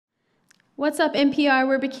What's up, NPR?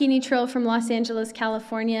 We're Bikini Trill from Los Angeles,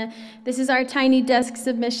 California. This is our tiny desk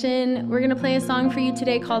submission. We're gonna play a song for you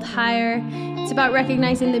today called Higher. It's about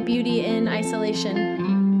recognizing the beauty in isolation.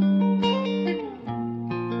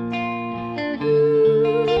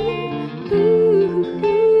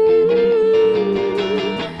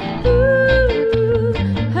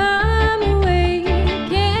 I'm awake,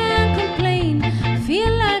 can't complain,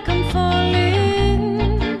 feel like I'm falling.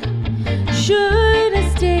 Should I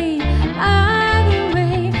stay? Either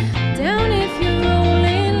way, down if you're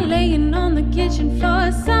rolling, laying on the kitchen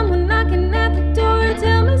floor, someone knocking at the door,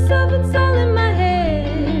 tell myself it's all in my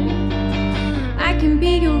head. I can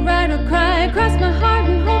be your ride or cry, cross my heart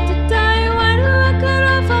and hope to die. Why do I cut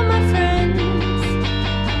off all my friends?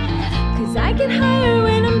 'Cause I get higher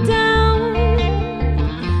when I'm down,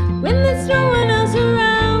 when there's no one else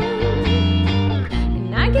around.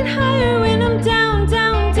 And I get higher when I'm down,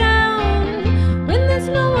 down, down, when there's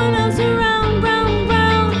no one else around, round,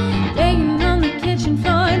 round. Laying on the kitchen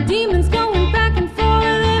floor, demons going back and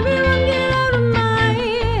forth. Everyone get out of my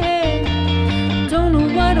head. Don't know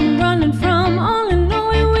what I'm running from, all I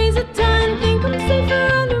know it weighs a ton. Think I'm safer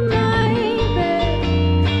under my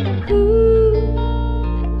bed. Ooh,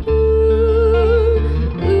 ooh,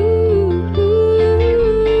 ooh,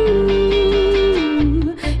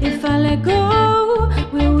 ooh. If I let go,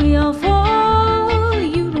 will we all fall?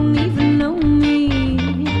 You don't even know me.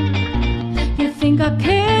 You think I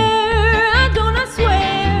care? I don't, I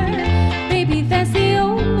swear. Baby, that's the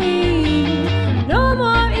only. No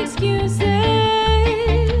more excuses.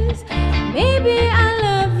 Maybe I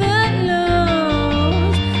love the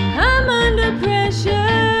lows. I'm under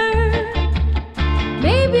pressure.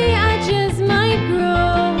 Maybe I just might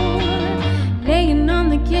grow. Laying on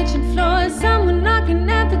the kitchen floor, someone knocking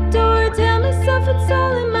at the door, tell myself it's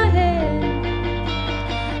all in my head.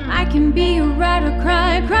 I can be a ride or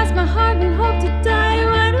cry, cross my heart and hope to die.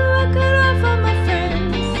 Why do I cut off all my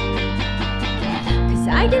friends? 'Cause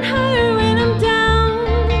I get higher when I'm down,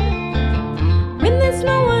 when there's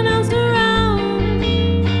no one else around.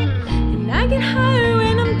 And I get higher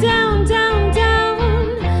when I'm down, down, down,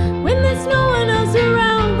 when there's no one else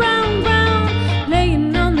around, round, round.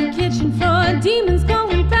 Laying on the kitchen floor, demons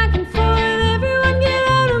going back and forth. Everyone get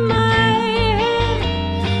out of my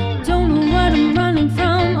head. Don't know what I'm running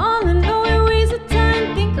from, all I know it weighs a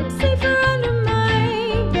ton. Think I'm safer under my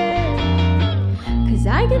bed. 'Cause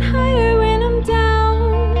I get higher when I'm down,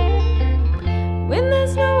 when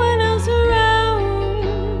there's no one else around.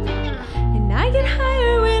 And I get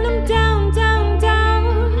higher when I'm down, down, down,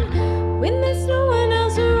 when there's no one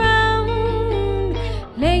else around.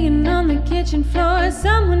 Laying on the kitchen floor,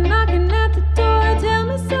 someone knocking at the door, tell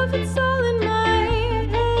myself it's all in my head.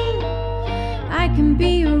 I can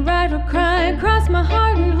be a ride or cry, cross my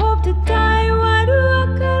heart and hope to